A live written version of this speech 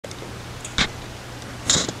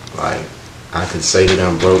Like, I could say that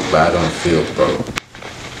I'm broke, but I don't feel broke.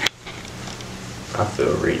 I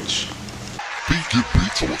feel rich. Beat your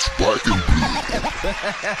beat so it's black and blue.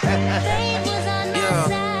 Yeah,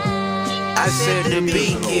 I said the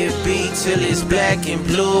beat get beat till it's black and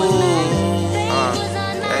blue.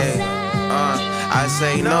 I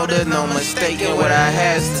say no, there's no mistaking what I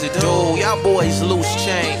has to do. Y'all boys loose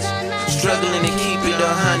change, struggling to keep it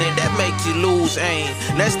 100, that make you lose aim.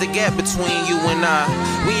 That's the gap between you and I,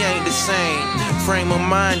 we ain't the same. Frame of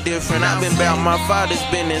mind different, I've been about my father's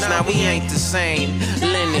business, now we ain't the same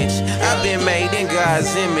lineage. I've been made in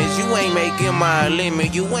God's image, you ain't making my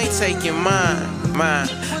limit, you ain't taking mine.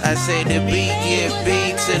 I say the beat get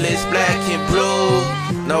beat till it's black and blue.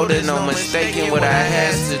 No, there's no mistaking what I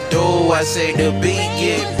has to do. I say the beat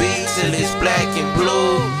get beat till it's black and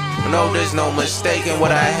blue. No, there's no mistaking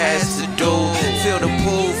what I has to do. Feel the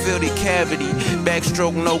pool, feel the cavity.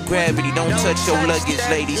 Backstroke, no gravity. Don't touch your luggage,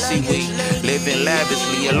 lady. See, we living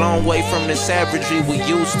lavishly, a long way from the savagery we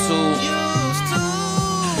used to.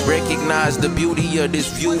 Recognize the beauty of this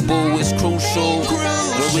view, boo, is crucial.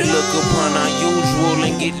 When we look upon unusual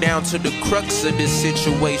and get down to the crux of this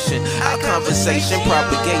situation. Our conversation,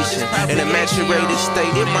 propagation, in a maturated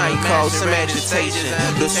state, it might cause some agitation.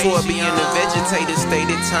 The soil be in the vegetated state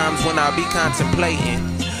at times when I be contemplating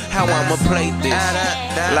how I'ma play this.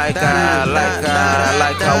 Like I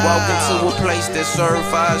walk into a place that serve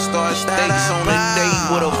 5-star steaks on a date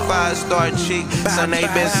with a 5-star chick. Sunday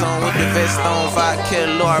best on with the vest on, 5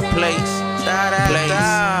 kilo place.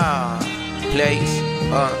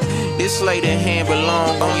 This lady hand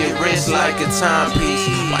belong on your wrist like a timepiece.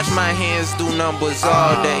 Watch my hands do numbers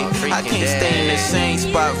all day. I can't stay in the same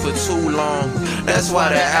spot for too long. That's why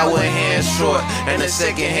the hour hand's short and the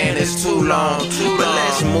second hand is too long. But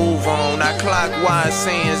let's move on. I clockwise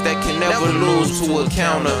sayings that can never lose to a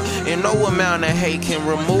counter. And no amount of hate can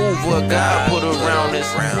remove what God put around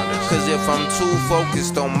us. Cause if I'm too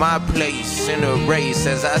focused on my place in a race,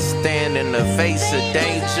 as I stand in the face of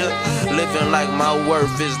danger, living like my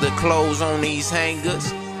worth is the clothes on these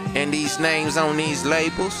hangers and these names on these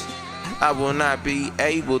labels, I will not be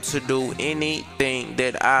able to do anything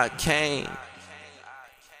that I can.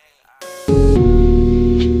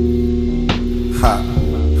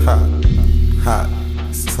 Hot,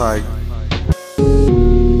 it's Tiger.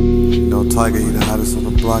 You know Tiger, he the hottest on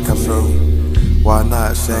the block, I know. Why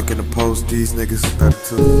not? Shaq in the post, these niggas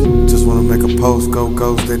 32. Just wanna make a post, go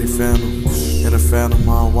ghost, any phantom. In a phantom,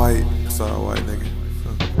 all white. Sorry, white nigga.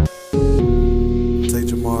 Take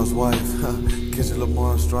Jamar's wife, get your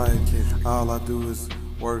Lamar's strike. All I do is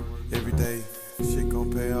work every day. Shit gon'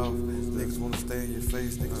 pay off. Niggas wanna stay in your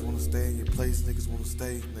face, niggas wanna stay in your place, niggas wanna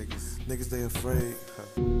stay. Niggas they afraid.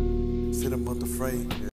 Sit a month afraid.